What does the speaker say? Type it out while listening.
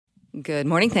Good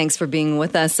morning. Thanks for being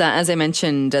with us. As I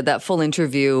mentioned, that full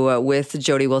interview with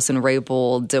Jody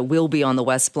Wilson-Raybould will be on the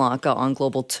West Block on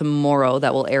Global tomorrow.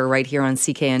 That will air right here on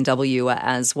CKNW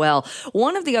as well.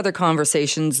 One of the other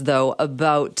conversations, though,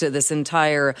 about this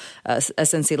entire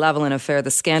SNC-Lavalin affair,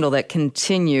 the scandal that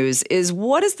continues, is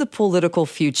what is the political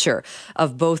future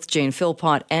of both Jane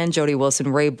Philpott and Jody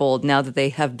Wilson-Raybould now that they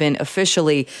have been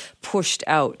officially pushed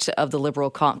out of the Liberal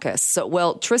caucus? So,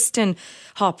 well, Tristin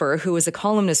Hopper, who is a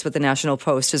columnist with the National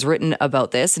Post, has written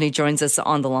about this, and he joins us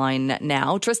on the line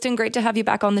now. Tristin, great to have you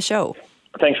back on the show.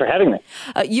 Thanks for having me.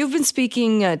 You've been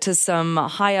speaking to some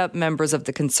high-up members of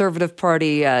the Conservative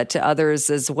Party, to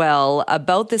others as well,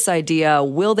 about this idea.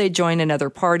 Will they join another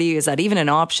party? Is that even an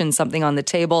option, something on the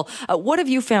table? What have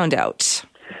you found out?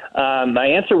 My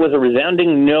answer was a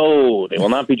resounding no. They will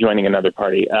not be joining another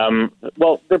party.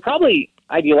 Well,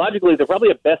 ideologically, they're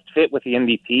probably a best fit with the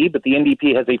NDP, but the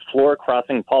NDP has a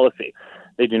floor-crossing policy.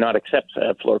 They do not accept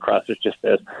floor crossers just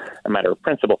as a matter of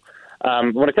principle.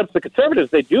 When it comes to the Conservatives,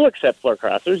 they do accept floor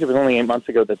crossers. It was only 8 months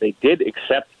ago that they did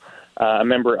accept a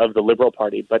member of the Liberal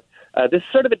Party. But this is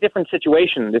sort of a different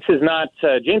situation. This is not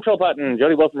Jane Philpott and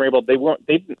Jody Wilson-Raybould.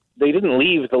 They didn't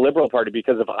leave the Liberal Party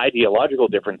because of ideological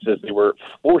differences. They were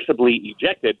forcibly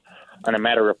ejected on a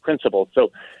matter of principle.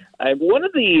 So one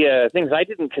of the things I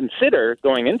didn't consider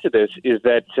going into this is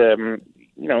that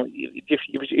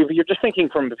if you're just thinking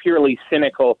from a purely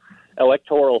cynical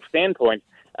electoral standpoint,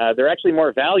 they're actually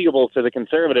more valuable to the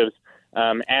Conservatives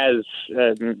as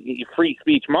free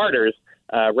speech martyrs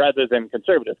rather than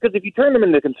Conservatives. Because if you turn them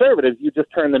into Conservatives, you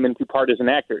just turn them into partisan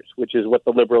actors, which is what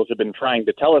the Liberals have been trying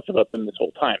to tell us about them this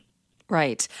whole time.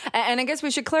 Right. And I guess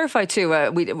we should clarify, too,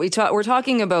 we're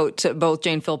talking about both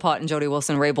Jane Philpott and Jody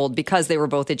Wilson-Raybould because they were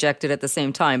both ejected at the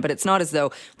same time, but it's not as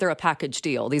though they're a package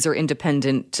deal. These are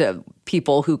independent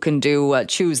people who can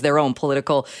choose their own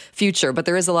political future, but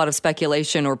there is a lot of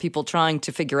speculation or people trying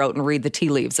to figure out and read the tea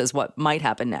leaves as what might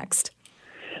happen next.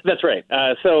 That's right.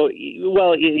 In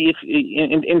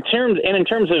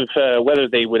terms of whether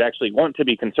they would actually want to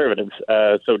be Conservatives,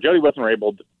 so Jody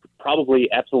Wilson-Raybould probably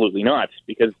absolutely not,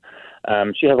 because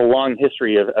she has a long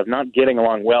history of not getting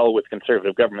along well with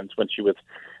Conservative governments. When she was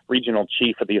regional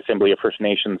chief of the Assembly of First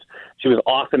Nations, she was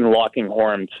often locking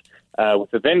horns with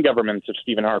the then governments of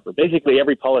Stephen Harper. Basically,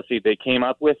 every policy they came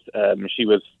up with, she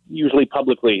was usually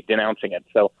publicly denouncing it.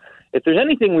 So if there's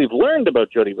anything we've learned about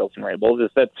Jody Wilson-Raybould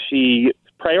is that she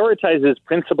prioritizes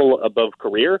principle above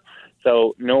career.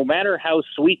 So no matter how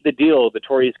sweet the deal the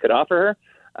Tories could offer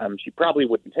her, she probably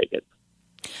wouldn't take it.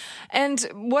 And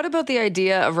what about the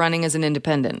idea of running as an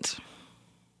independent?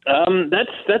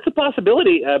 That's a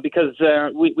possibility because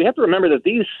we have to remember that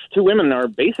these two women are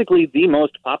basically the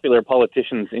most popular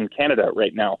politicians in Canada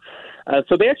right now.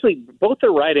 So they actually, both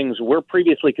their ridings were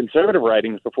previously Conservative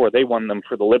ridings before they won them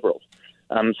for the Liberals.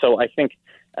 So I think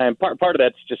part of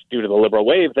that's just due to the Liberal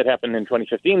wave that happened in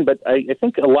 2015, but I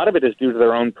think a lot of it is due to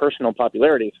their own personal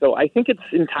popularity. So I think it's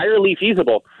entirely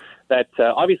feasible that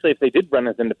obviously if they did run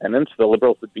as independents, the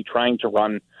Liberals would be trying to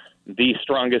run the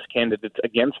strongest candidates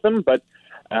against them. But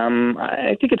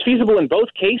I think it's feasible in both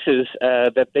cases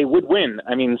that they would win.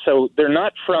 I mean, so they're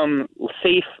not from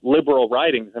safe Liberal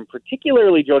ridings, and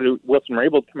particularly Jody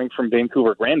Wilson-Raybould coming from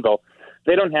Vancouver Granville,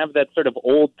 they don't have that sort of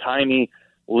old-timey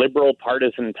Liberal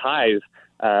partisan ties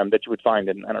that you would find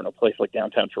in, a place like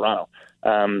downtown Toronto.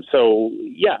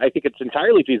 I think it's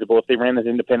entirely feasible if they ran as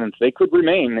independents. They could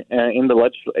remain in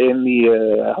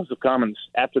the House of Commons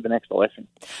after the next election.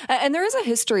 And there is a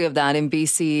history of that in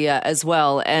BC as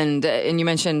well. And you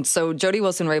mentioned, so Jody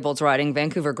Wilson-Raybould's riding,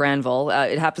 Vancouver Granville.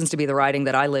 It happens to be the riding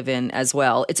that I live in as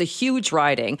well. It's a huge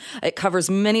riding. It covers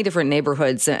many different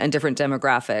neighborhoods and different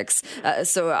demographics.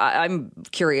 So I'm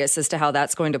curious as to how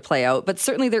that's going to play out. But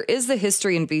certainly there is the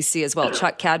history in BC as well.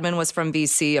 Chuck Cadman was from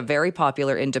BC, a very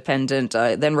popular independent,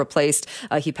 then replaced.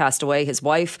 He passed away. His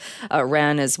wife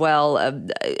ran as well.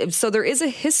 So there is a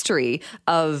history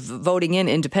of voting in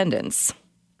independents.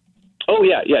 Oh,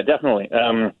 yeah, definitely.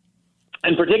 And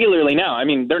particularly now. I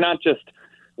mean, they're not just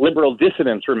Liberal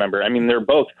dissidents, remember. I mean, they're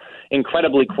both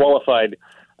incredibly qualified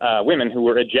women who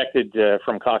were ejected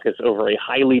from caucus over a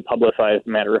highly publicized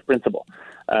matter of principle.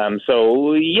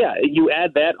 You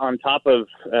add that on top of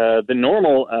the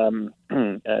normal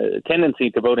tendency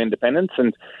to vote independents.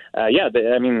 And I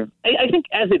think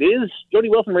as it is, Jody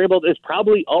Wilson-Raybould is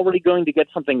probably already going to get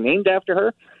something named after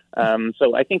her.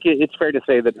 So I think it's fair to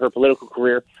say that her political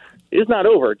career is not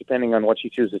over, depending on what she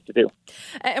chooses to do.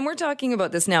 And we're talking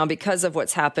about this now because of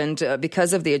what's happened,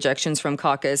 because of the ejections from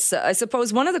caucus. I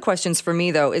suppose one of the questions for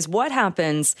me, though, is what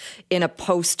happens in a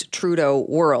post-Trudeau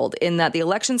world, in that the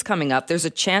election's coming up, there's a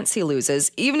chance he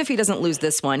loses. Even if he doesn't lose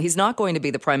this one, he's not going to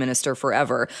be the prime minister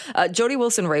forever. Jody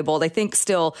Wilson-Raybould, I think,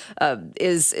 still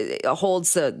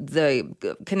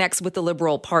connects with the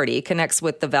Liberal Party, connects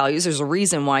with the values. There's a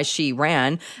reason why she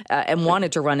ran and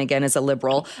wanted to run again as a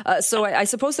Liberal. So I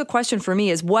suppose the question for me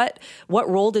is what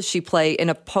role does she play in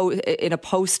a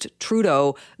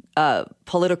post-Trudeau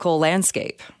political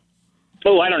landscape?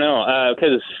 Oh, I don't know,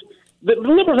 because the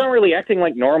Liberals aren't really acting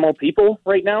like normal people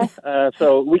right now.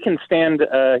 So we can stand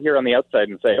here on the outside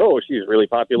and say, oh, she's really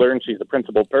popular and she's a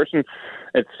principled person.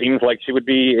 It seems like she would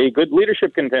be a good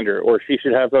leadership contender, or she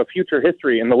should have a future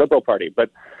history in the Liberal Party. But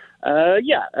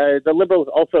the Liberals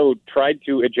also tried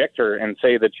to eject her and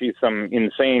say that she's some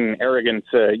insane, arrogant,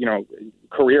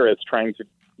 careerist trying to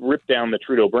rip down the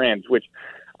Trudeau brand, which,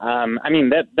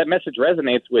 that message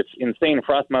resonates with insane,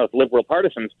 froth-mouthed Liberal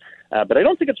partisans, but I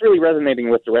don't think it's really resonating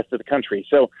with the rest of the country.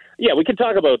 So, yeah, we could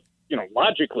talk about,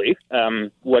 logically,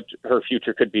 what her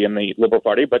future could be in the Liberal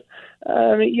Party, but,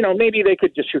 maybe they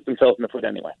could just shoot themselves in the foot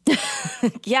anyway.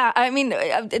 Yeah,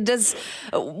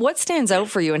 what stands out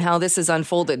for you and how this has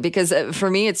unfolded? Because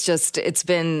for me, it's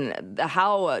been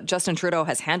how Justin Trudeau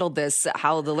has handled this,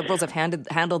 how the Liberals have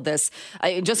handled this.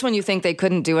 Just when you think they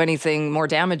couldn't do anything more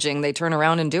damaging, they turn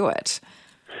around and do it.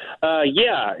 To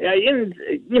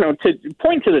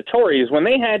point to the Tories, when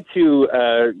they had to,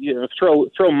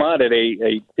 throw mud at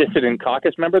a dissident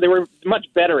caucus member, they were much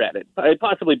better at it,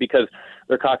 possibly because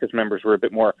their caucus members were a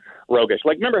bit more roguish.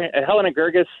 Like, remember Helena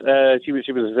Gerges? She was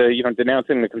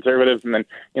denouncing the Conservatives, and then,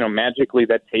 magically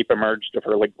that tape emerged of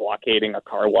her, blockading a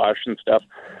car wash and stuff.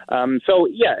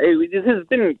 This has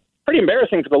been pretty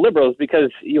embarrassing for the Liberals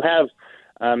because you have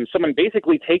someone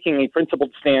basically taking a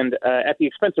principled stand at the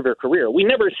expense of her career. We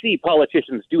never see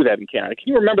politicians do that in Canada.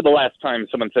 Can you remember the last time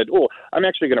someone said, oh, I'm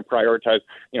actually going to prioritize,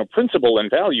 principle and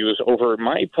values over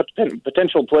my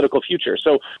potential political future?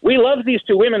 So we love these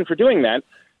two women for doing that.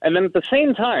 And then at the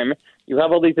same time, you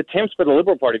have all these attempts by the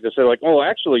Liberal Party to say,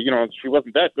 actually, she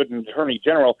wasn't that good an attorney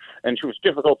general, and she was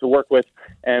difficult to work with.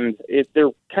 And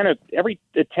they're kind of, every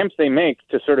attempt they make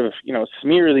to sort of,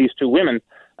 smear these two women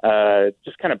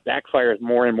just kind of backfires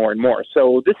more and more and more.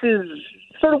 So this is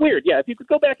sort of weird. Yeah, if you could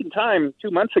go back in time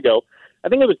 2 months ago, I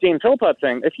think it was Jane Philpott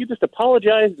saying, if you just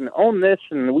apologize and own this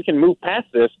and we can move past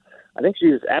this, I think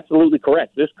she's absolutely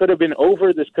correct. This could have been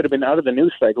over. This could have been out of the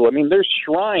news cycle. I mean, there's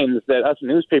shrines that us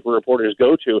newspaper reporters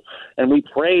go to, and we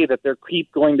pray that they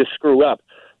keep going to screw up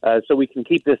so we can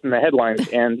keep this in the headlines.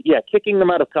 And, yeah, kicking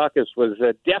them out of caucus was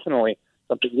definitely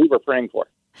something we were praying for.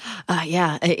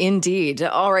 Yeah, indeed.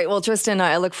 All right. Well, Tristin,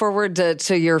 I look forward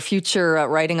to your future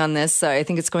writing on this. I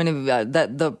think it's going to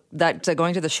that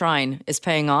going to the shrine is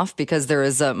paying off because there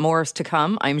is more to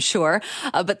come, I'm sure.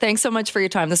 But thanks so much for your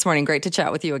time this morning. Great to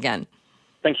chat with you again.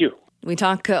 Thank you. We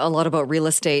talk a lot about real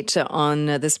estate on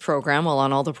this program,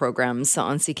 on all the programs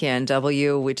on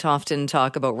CKNW. We often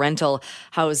talk about rental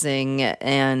housing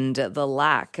and the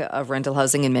lack of rental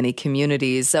housing in many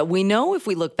communities. We know if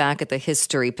we look back at the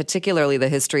history, particularly the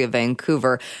history of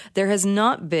Vancouver, there has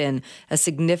not been a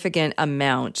significant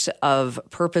amount of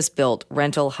purpose-built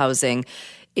rental housing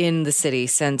in the city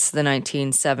since the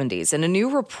 1970s. And a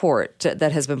new report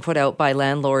that has been put out by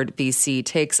Landlord BC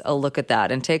takes a look at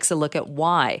that and takes a look at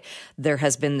why there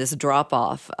has been this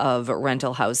drop-off of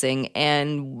rental housing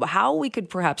and how we could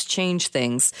perhaps change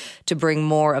things to bring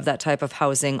more of that type of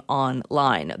housing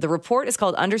online. The report is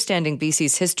called Understanding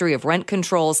BC's History of Rent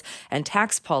Controls and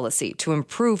Tax Policy to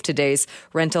Improve Today's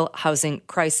Rental Housing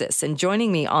Crisis. And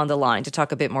joining me on the line to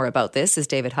talk a bit more about this is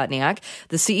David Hutniak,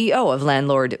 the CEO of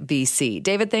Landlord BC.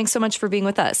 David, thanks so much for being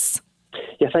with us.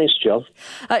 Yeah, thanks, Jill.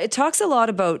 It talks a lot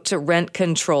about rent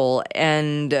control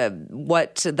and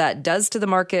what that does to the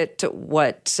market,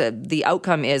 what the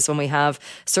outcome is when we have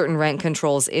certain rent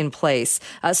controls in place.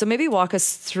 So maybe walk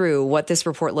us through what this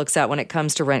report looks at when it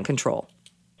comes to rent control.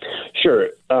 Sure.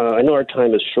 I know our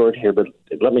time is short here, but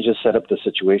let me just set up the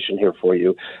situation here for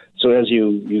you. So as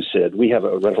you said, we have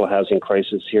a rental housing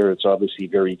crisis here. It's obviously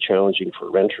very challenging for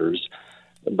renters.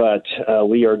 But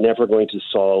we are never going to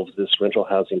solve this rental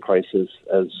housing crisis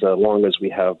as long as we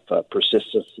have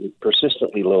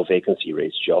persistently low vacancy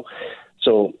rates, Joe.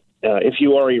 So if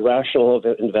you are a rational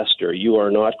investor, you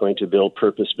are not going to build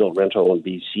purpose-built rental in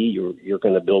BC. You're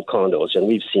going to build condos, and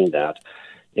we've seen that.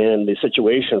 And the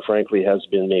situation, frankly, has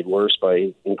been made worse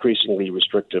by increasingly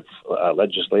restrictive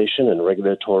legislation and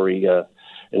regulatory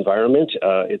environment.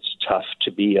 It's tough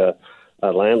to be a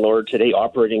landlord today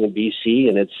operating in BC,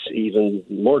 and it's even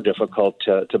more difficult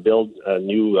to build a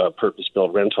new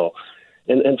purpose-built rental.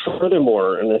 And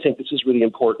furthermore, and I think this is really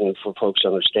important for folks to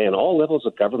understand, all levels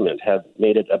of government have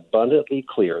made it abundantly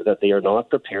clear that they are not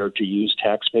prepared to use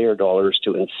taxpayer dollars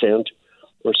to incent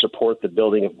or support the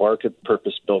building of market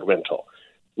purpose-built rental,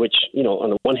 which, on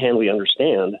the one hand we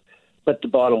understand, but the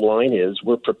bottom line is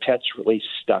we're perpetually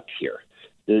stuck here.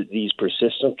 These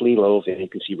persistently low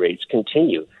vacancy rates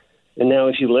continue. And now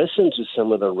if you listen to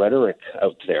some of the rhetoric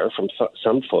out there from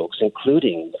some folks,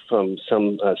 including from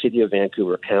some City of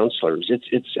Vancouver councillors,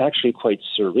 it's actually quite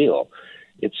surreal.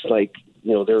 It's like,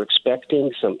 they're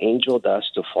expecting some angel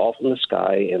dust to fall from the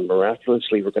sky and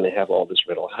miraculously we're going to have all this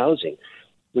rental housing,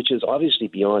 which is obviously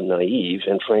beyond naive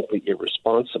and frankly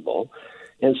irresponsible.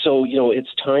 And so,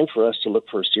 it's time for us to look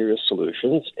for serious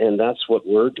solutions, and that's what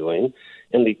we're doing.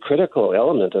 And the critical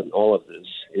element in all of this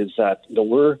is that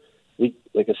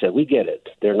like I said, we get it.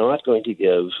 They're not going to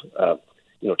give,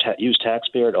 use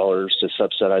taxpayer dollars to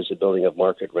subsidize the building of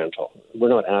market rental. We're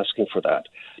not asking for that.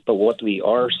 But what we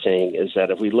are saying is that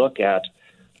if we look at,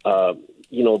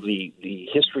 the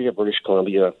history of British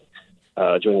Columbia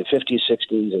during the 50s,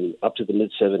 60s, and up to the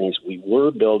mid-70s, we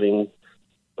were building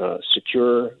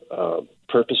secure,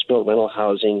 purpose-built rental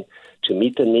housing to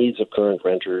meet the needs of current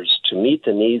renters, to meet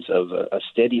the needs of a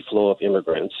steady flow of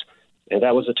immigrants. And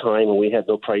that was a time when we had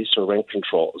no price or rent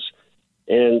controls.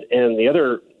 And the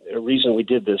other reason we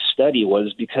did this study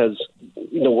was because,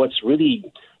 what's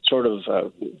really sort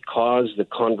of caused the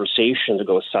conversation to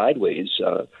go sideways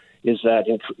is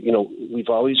that, we've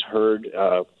always heard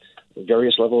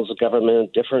various levels of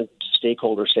government, different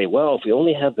stakeholders say, well, if we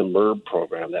only had the MERB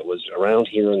program that was around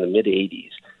here in the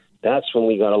mid-'80s, that's when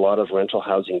we got a lot of rental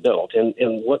housing built. And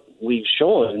what we've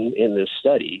shown in this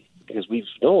study, because we've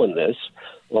known this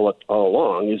all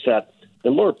along, is that the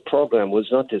MERB program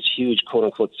was not this huge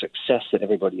quote-unquote success that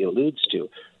everybody alludes to.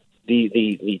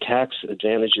 The tax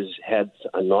advantages had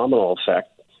a nominal effect.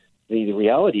 The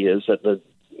reality is that the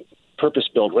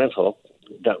purpose-built rental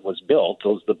that was built,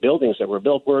 the buildings that were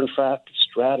built were in fact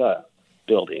strata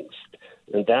buildings.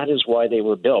 And that is why they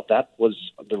were built. That was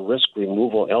the risk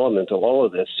removal element of all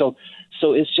of this. So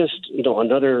it's just,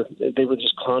 they were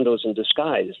just condos in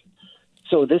disguise.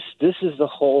 So this is the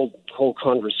whole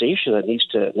conversation that needs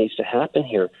to happen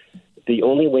here. The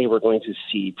only way we're going to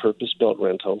see purpose-built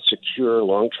rental, secure,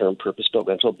 long-term purpose-built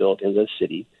rental built in this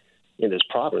city, in this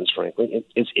province, frankly,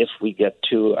 is if we get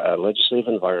to a legislative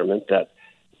environment that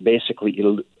basically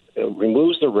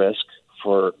removes the risk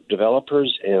for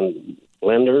developers and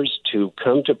lenders to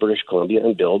come to British Columbia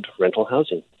and build rental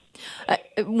housing.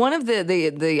 One of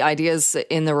the ideas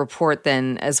in the report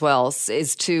then as well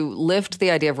is to lift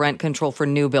the idea of rent control for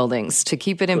new buildings, to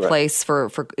keep it in place for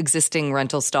existing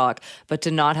rental stock, but to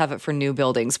not have it for new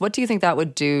buildings. What do you think that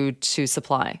would do to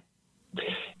supply?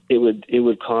 It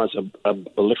would cause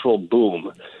a literal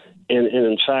boom. And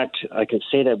in fact, I can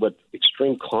say that with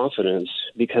extreme confidence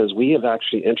because we have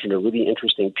actually entered a really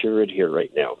interesting period here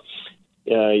right now.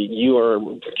 You are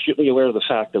acutely aware of the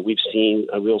fact that we've seen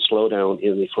a real slowdown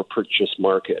in the for purchase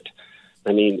market.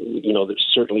 I mean, there's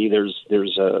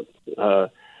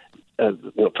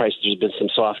price. There's been some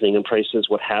softening in prices,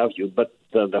 what have you. But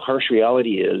the harsh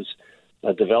reality is,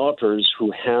 developers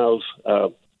who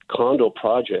have condo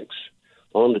projects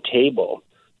on the table,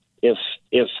 if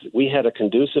we had a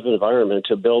conducive environment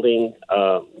to building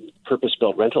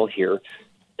purpose-built rental here,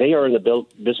 they are in the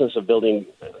business of building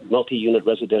multi-unit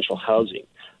residential housing.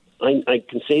 I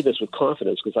can say this with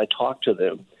confidence because I talked to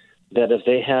them, that if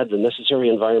they had the necessary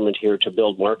environment here to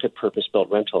build market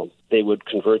purpose-built rental, they would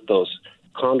convert those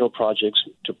condo projects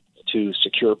to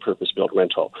secure purpose-built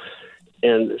rental.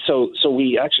 And so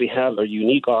we actually have a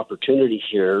unique opportunity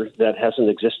here that hasn't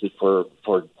existed for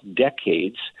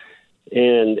decades,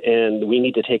 and we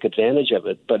need to take advantage of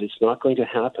it, but it's not going to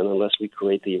happen unless we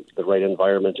create the right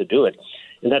environment to do it.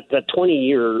 And that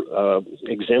 20-year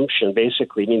exemption,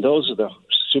 basically, I mean, those are the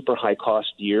super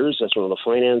high-cost years. That's when the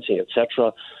financing, et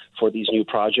cetera, for these new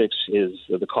projects is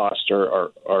the costs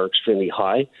are extremely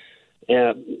high.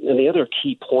 And the other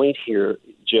key point here,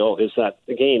 Jill, is that,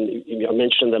 again, I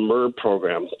mentioned the MERB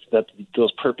program, that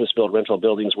those purpose-built rental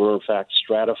buildings were, in fact,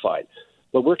 stratified.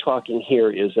 What we're talking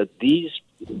here is that these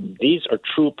are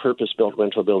true purpose-built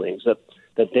rental buildings,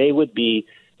 that they would be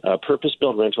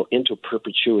purpose-built rental into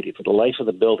perpetuity for the life of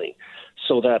the building,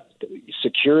 so that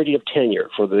security of tenure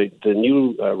for the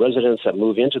new residents that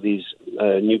move into these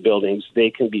new buildings, they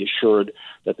can be assured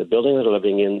that the building that they're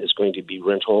living in is going to be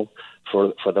rental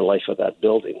for the life of that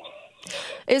building.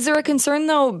 Is there a concern,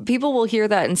 though? People will hear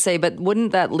that and say, but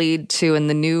wouldn't that lead to, in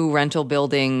the new rental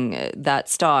building, that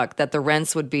stock, that the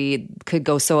rents could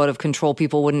go so out of control,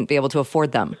 people wouldn't be able to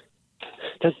afford them?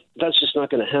 That's just not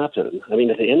going to happen. I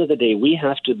mean, at the end of the day, we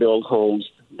have to build homes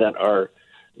that are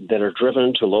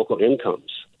driven to local incomes.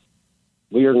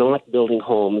 We are not building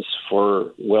homes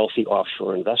for wealthy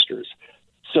offshore investors.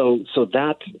 So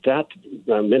that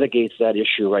mitigates that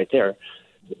issue right there.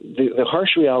 The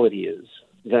harsh reality is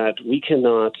that we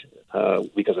cannot,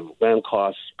 because of land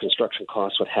costs, construction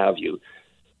costs, what have you,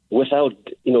 without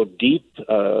deep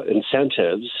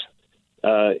incentives,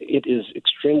 it is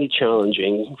extremely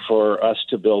challenging for us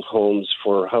to build homes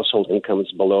for household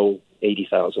incomes below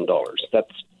 $80,000.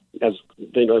 That's, as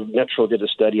Metro did a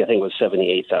study, I think it was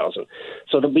 $78,000.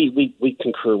 So we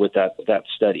concur with that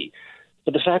study.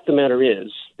 But the fact of the matter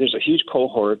is, there's a huge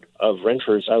cohort of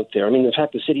renters out there. I mean, in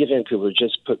fact, the city of Vancouver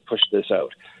just pushed this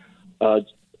out.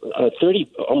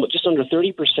 Just under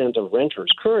 30% of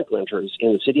renters, current renters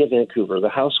in the city of Vancouver, the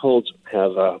households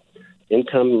have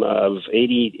income of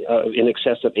in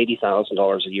excess of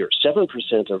 $80,000 a year.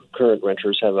 7% of current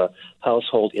renters have a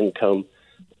household income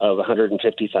of $150,000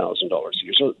 a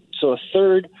year. So a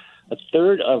third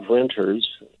of renters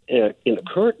in the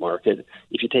current market,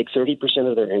 if you take 30%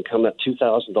 of their income at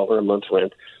 $2,000 a month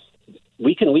rent,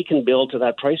 we can build to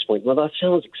that price point. Well, that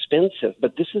sounds expensive,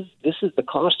 but this is the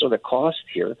cost of the cost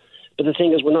here. But the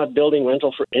thing is, we're not building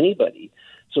rental for anybody.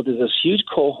 So there's this huge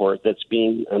cohort that's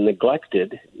being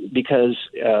neglected because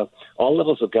all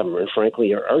levels of government,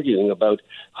 frankly, are arguing about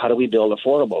how do we build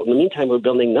affordable. In the meantime, we're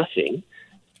building nothing.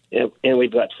 And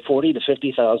we've got 40 to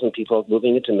 50,000 people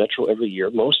moving into Metro every year.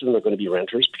 Most of them are going to be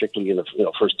renters, particularly in the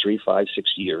first 3, 5,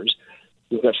 6 years.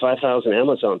 We've got 5,000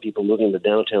 Amazon people moving to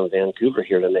downtown Vancouver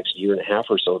here in the next year and a half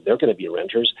or so. They're going to be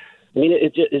renters. I mean,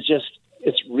 it's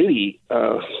really,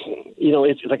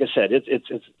 it's like I said,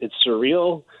 it's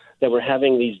surreal that we're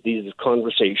having these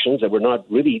conversations, that we're not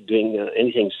really doing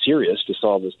anything serious to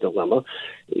solve this dilemma.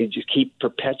 You just keep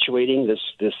perpetuating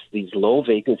these low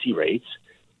vacancy rates.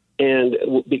 And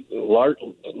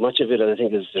much of it, I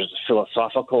think, is there's a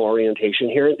philosophical orientation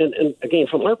here. And again,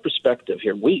 from our perspective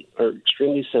here, we are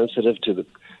extremely sensitive to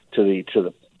the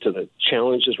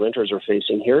challenges renters are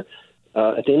facing here.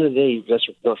 At the end of the day, let's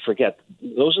not forget,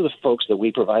 those are the folks that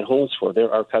we provide homes for.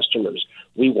 They're our customers.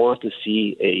 We want to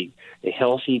see a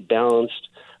healthy, balanced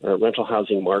rental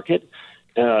housing market.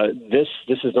 This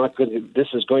is not good. This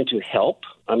is going to help.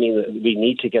 I mean, we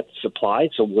need to get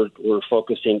supplied, so we're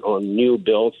focusing on new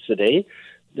builds today.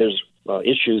 There's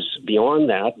issues beyond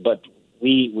that, but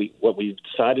what we've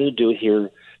decided to do here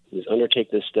is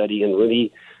undertake this study and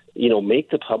really, make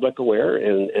the public aware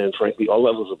and frankly all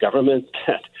levels of government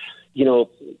that,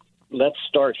 let's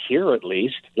start here at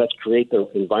least. Let's create the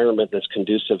environment that's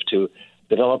conducive to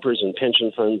developers and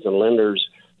pension funds and lenders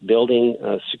building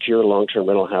secure long-term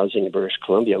rental housing in British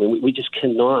Columbia. I mean, we just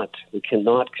cannot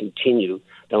continue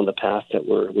down the path that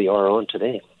we are on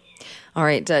today. All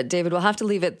right, David, we'll have to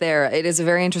leave it there. It is a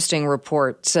very interesting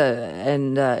report,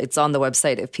 and it's on the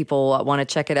website if people want to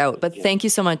check it out. But thank you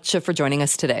so much for joining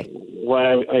us today.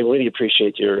 Well, I really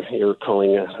appreciate your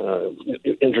calling,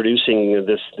 introducing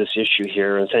this issue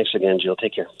here. And thanks again, Jill.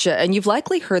 Take care. And you've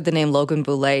likely heard the name Logan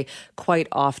Boulet quite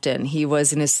often. He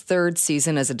was in his third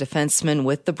season as a defenseman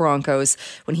with the Broncos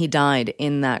when he died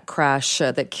in that crash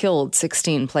that killed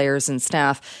 16 players and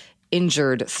staff,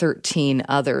 injured 13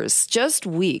 others. Just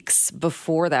weeks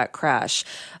before that crash,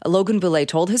 Logan Boulet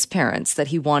told his parents that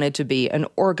he wanted to be an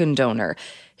organ donor.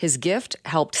 His gift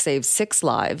helped save 6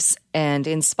 lives and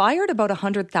inspired about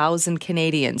 100,000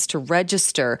 Canadians to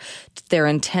register their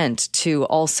intent to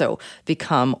also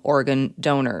become organ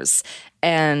donors.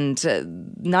 And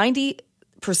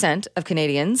 90% of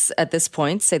Canadians at this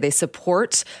point say they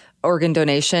support organ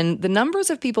donation. The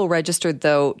numbers of people registered,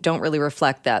 though, don't really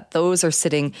reflect that. Those are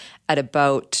sitting at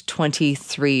about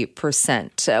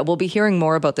 23%. We'll be hearing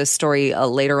more about this story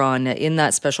later on in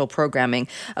that special programming.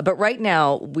 But right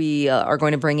now, we are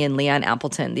going to bring in Leanne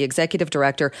Appleton, the Executive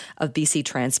Director of BC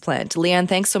Transplant. Leanne,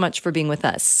 thanks so much for being with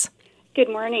us. Good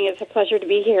morning. It's a pleasure to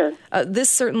be here. This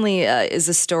certainly is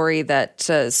a story that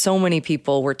so many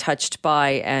people were touched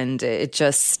by, and it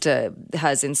just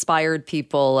has inspired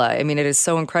people. I mean, it is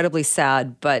so incredibly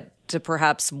sad, but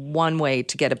perhaps one way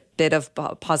to get a bit of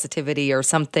positivity or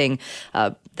something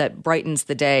that brightens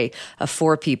the day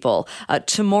for people.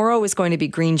 Tomorrow is going to be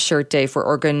Green Shirt Day for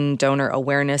organ donor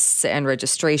awareness and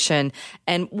registration.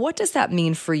 And what does that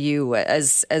mean for you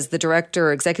as the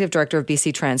executive director of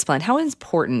BC Transplant? How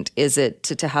important is it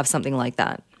to have something like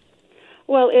that?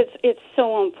 Well, it's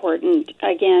so important,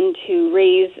 again, to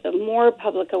raise more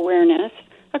public awareness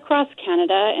across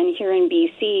Canada and here in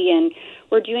BC, and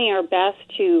we're doing our best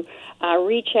to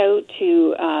reach out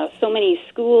to so many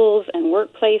schools and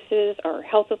workplaces, our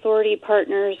health authority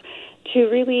partners, to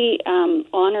really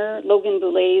honor Logan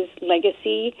Boulet's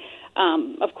legacy.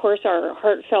 Of course, our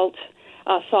heartfelt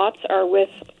thoughts are with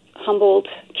Humboldt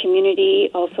community,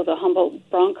 also the Humboldt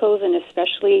Broncos, and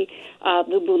especially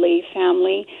the Boulet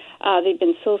family. They've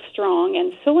been so strong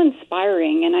and so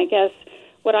inspiring, and I guess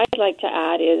what I'd like to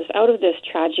add is, out of this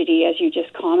tragedy, as you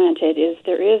just commented, is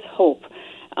there is hope.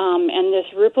 And this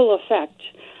ripple effect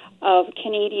of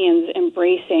Canadians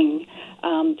embracing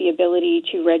the ability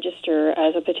to register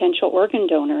as a potential organ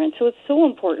donor. And so it's so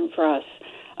important for us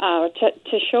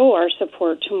to show our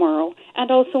support tomorrow.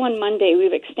 And also on Monday,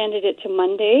 we've extended it to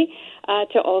Monday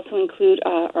to also include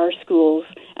our schools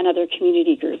and other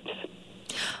community groups.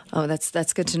 Oh,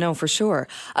 that's good to know for sure.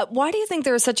 Why do you think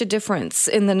there is such a difference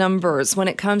in the numbers when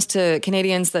it comes to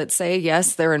Canadians that say,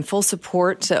 yes, they're in full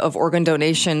support of organ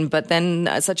donation, but then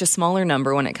such a smaller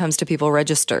number when it comes to people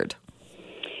registered?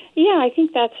 Yeah, I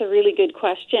think that's a really good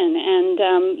question. And,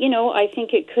 I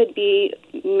think it could be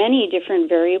many different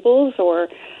variables, or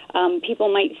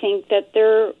people might think that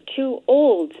they're too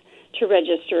old to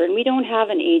register, and we don't have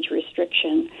an age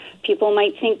restriction. People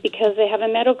might think because they have a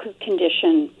medical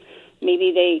condition,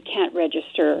 maybe they can't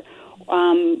register.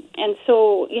 And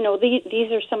so,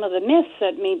 these are some of the myths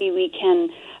that maybe we can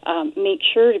make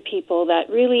sure to people that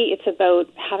really it's about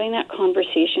having that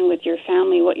conversation with your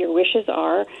family, what your wishes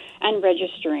are, and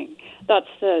registering. That's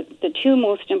the two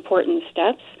most important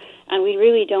steps, and we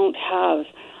really don't have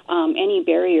any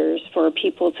barriers for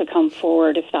people to come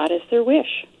forward if that is their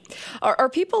wish. Are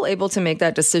people able to make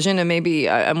that decision? And maybe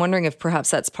I'm wondering if perhaps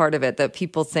that's part of it, that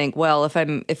people think, well, if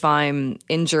I'm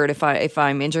injured, if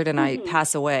I'm injured and I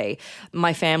pass away,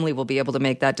 my family will be able to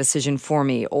make that decision for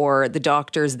me, or the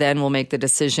doctors then will make the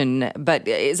decision. But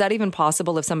is that even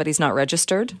possible if somebody's not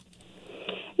registered?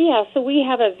 Yeah, so we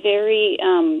have a very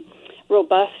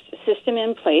robust system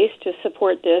in place to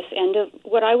support this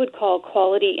what I would call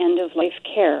quality end-of-life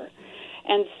care.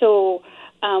 And so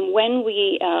when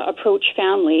we approach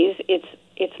families,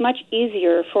 it's much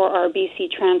easier for our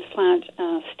BC Transplant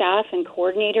staff and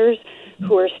coordinators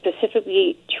who are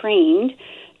specifically trained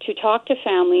to talk to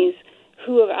families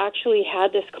who have actually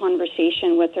had this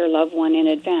conversation with their loved one in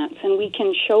advance, and we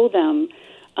can show them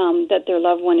that their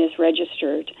loved one is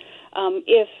registered.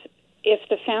 If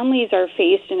the families are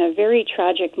faced in a very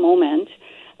tragic moment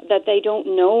that they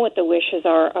don't know what the wishes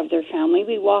are of their family,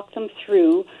 we walk them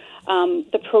through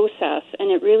the process,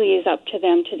 and it really is up to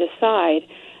them to decide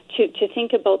to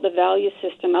think about the value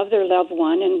system of their loved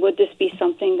one, and would this be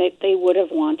something that they would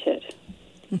have wanted.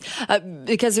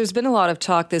 Because there's been a lot of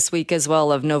talk this week as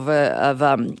well of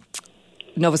Nova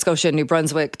Scotia and New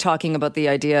Brunswick talking about the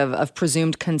idea of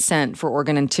presumed consent for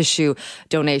organ and tissue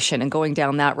donation and going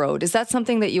down that road. Is that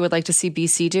something that you would like to see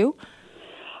BC do?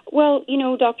 Well,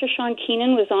 Dr. Sean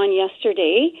Keenan was on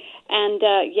yesterday, and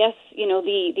yes,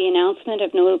 the announcement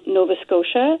of Nova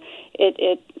Scotia,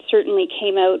 it certainly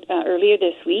came out earlier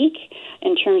this week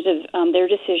in terms of their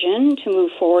decision to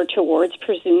move forward towards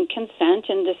presumed consent,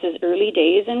 and this is early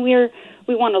days, and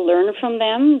we want to learn from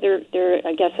them. They're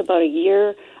I guess about a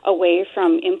year away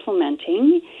from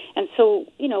implementing, and so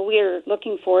we are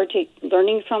looking forward to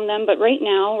learning from them. But right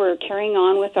now we're carrying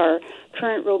on with our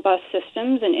current robust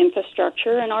systems and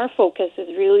infrastructure, and our focus is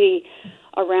really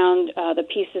around the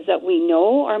pieces that we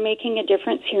know are making a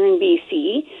difference here in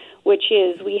BC, which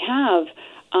is we have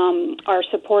our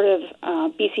supportive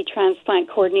BC Transplant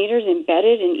coordinators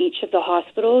embedded in each of the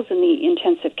hospitals and the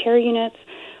intensive care units.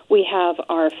 We have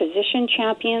our physician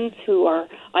champions who are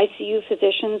ICU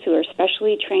physicians who are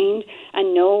specially trained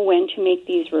and know when to make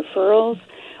these referrals.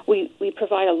 We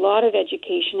provide a lot of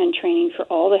education and training for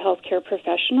all the healthcare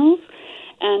professionals,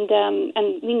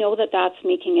 and we know that that's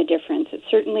making a difference. It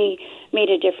certainly made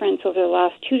a difference over the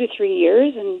last 2 to 3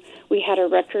 years, and we had a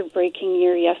record-breaking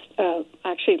year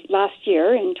last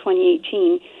year in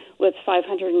 2018 with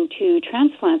 502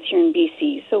 transplants here in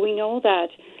BC. So we know that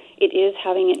it is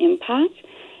having an impact.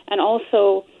 And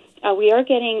also, we are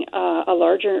getting a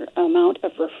larger amount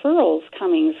of referrals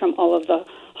coming from all of the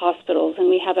hospitals, and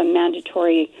we have a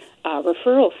mandatory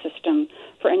referral system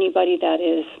for anybody that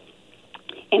is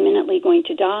imminently going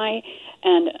to die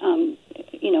and,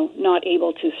 not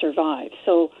able to survive.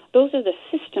 So those are the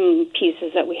system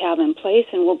pieces that we have in place,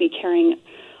 and we'll be carrying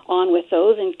on with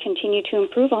those and continue to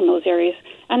improve on those areas.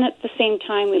 And at the same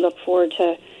time, we look forward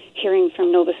to hearing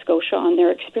from Nova Scotia on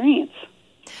their experience.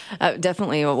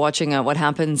 Definitely watching what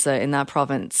happens in that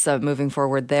province moving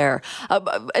forward there.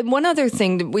 And one other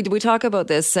thing, we talk about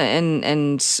this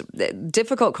and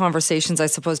difficult conversations, I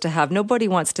suppose, to have. Nobody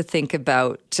wants to think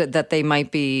about that they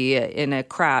might be in a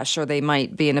crash or they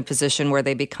might be in a position where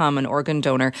they become an organ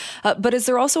donor. But is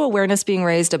there also awareness being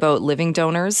raised about living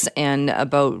donors and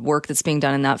about work that's being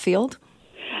done in that field?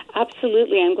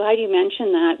 Absolutely. I'm glad you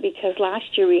mentioned that, because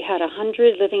last year we had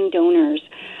 100 living donors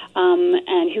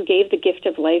and who gave the gift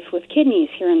of life with kidneys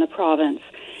here in the province.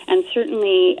 And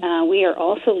certainly we are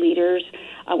also leaders,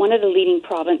 one of the leading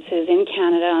provinces in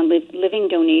Canada on living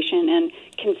donation, and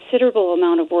considerable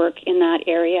amount of work in that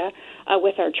area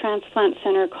with our transplant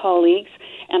center colleagues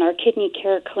and our kidney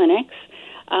care clinics,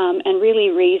 and really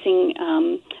raising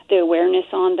the awareness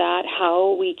on that,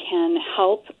 how we can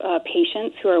help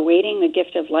patients who are waiting the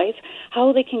gift of life,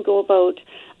 how they can go about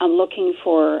looking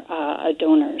for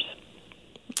donors.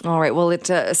 All right. Well, it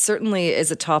certainly is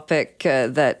a topic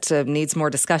that needs more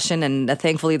discussion, and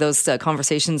thankfully those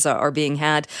conversations are being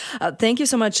had. Thank you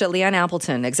so much, Leanne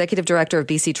Appleton, Executive Director of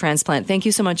BC Transplant. Thank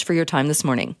you so much for your time this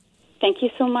morning. Thank you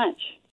so much.